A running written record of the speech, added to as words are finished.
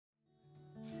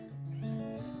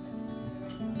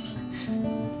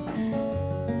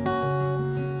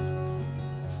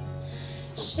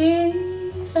She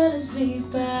fell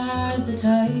asleep as the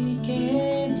tide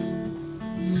came in.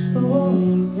 Oh,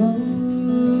 oh,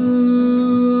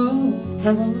 oh,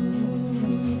 oh.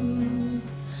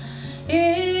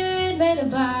 It made a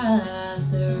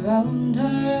bath around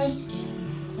her skin.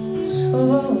 Oh,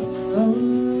 oh,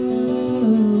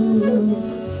 oh.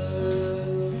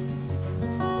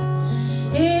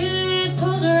 It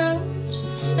pulled her out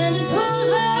and it pulled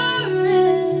her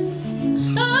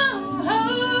in. Oh, oh.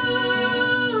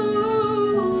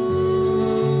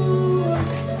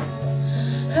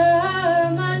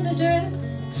 Her mind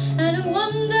adrift and a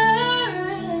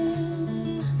wondering.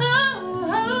 Oh,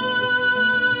 oh.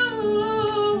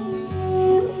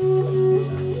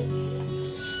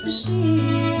 She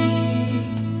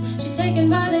taken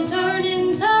by the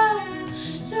turning tide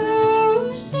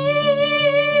to see.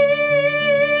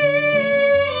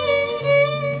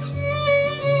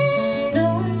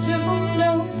 Nowhere to go,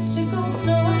 nowhere to go,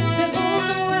 nowhere to go,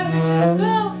 nowhere to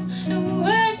go,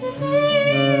 nowhere to be.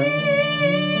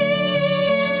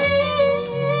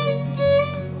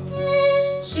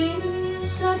 She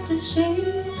slept as she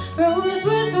rose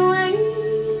with the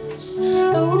waves.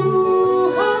 Oh,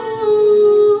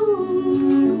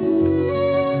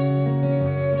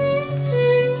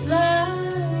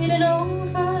 sliding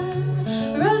over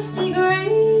rusty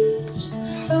graves.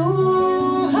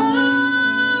 Oh,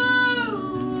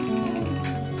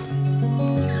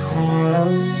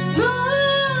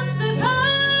 moons that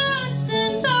passed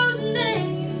in 1,000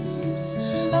 days.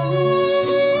 Oh,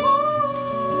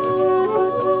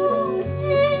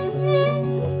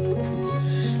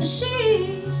 she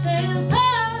sailed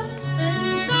past in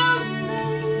 1,000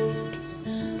 days.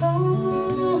 Oh,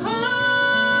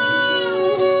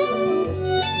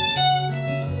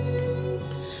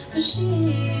 but she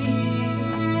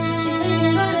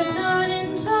taken by the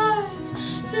turning tide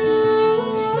to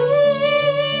see.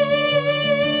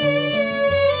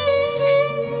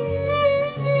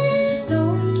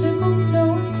 Nowhere to go,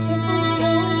 nowhere to go,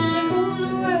 nowhere to go,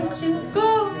 nowhere to go,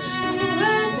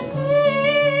 nowhere to be.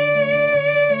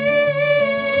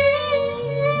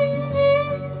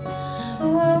 Oh,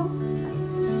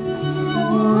 oh,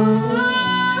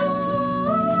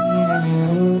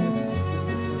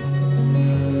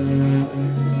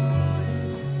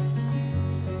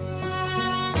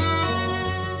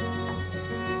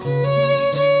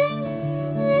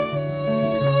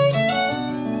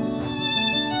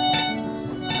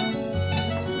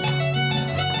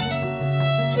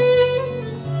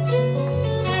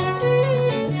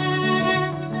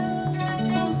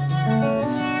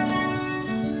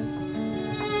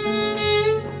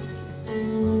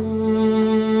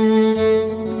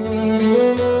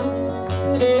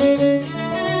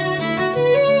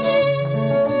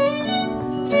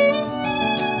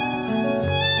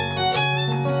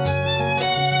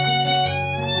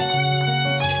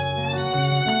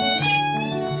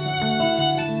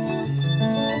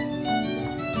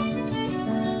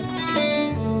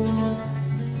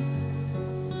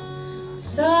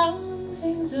 some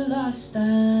things are lost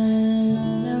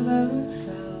and never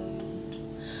found.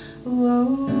 Whoa,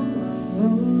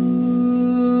 whoa,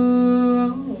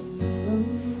 whoa.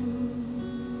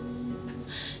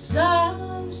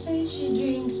 Some say she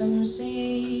dreamed, some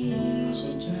say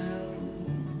she drowned.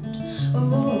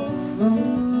 Oh,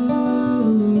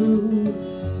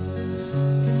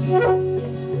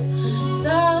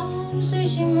 some say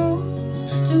she moved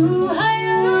to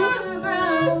higher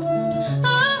ground.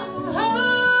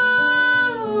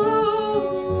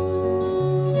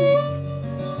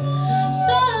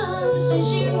 Some say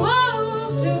she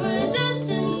woke to a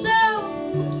distant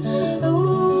sound. Oh,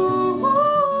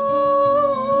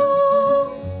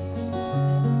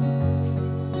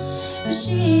 but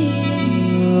she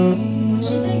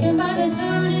taken by the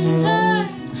turning tide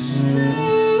to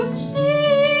see.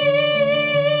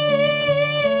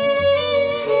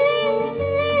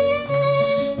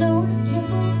 Nowhere to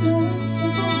go, nowhere to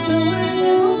go, nowhere to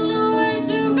go, nowhere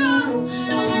to go,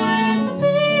 nowhere to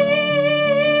be.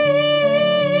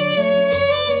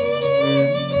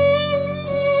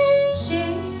 She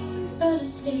fell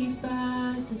asleep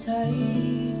as the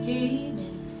tide came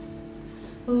in.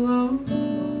 Oh,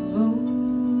 oh, oh.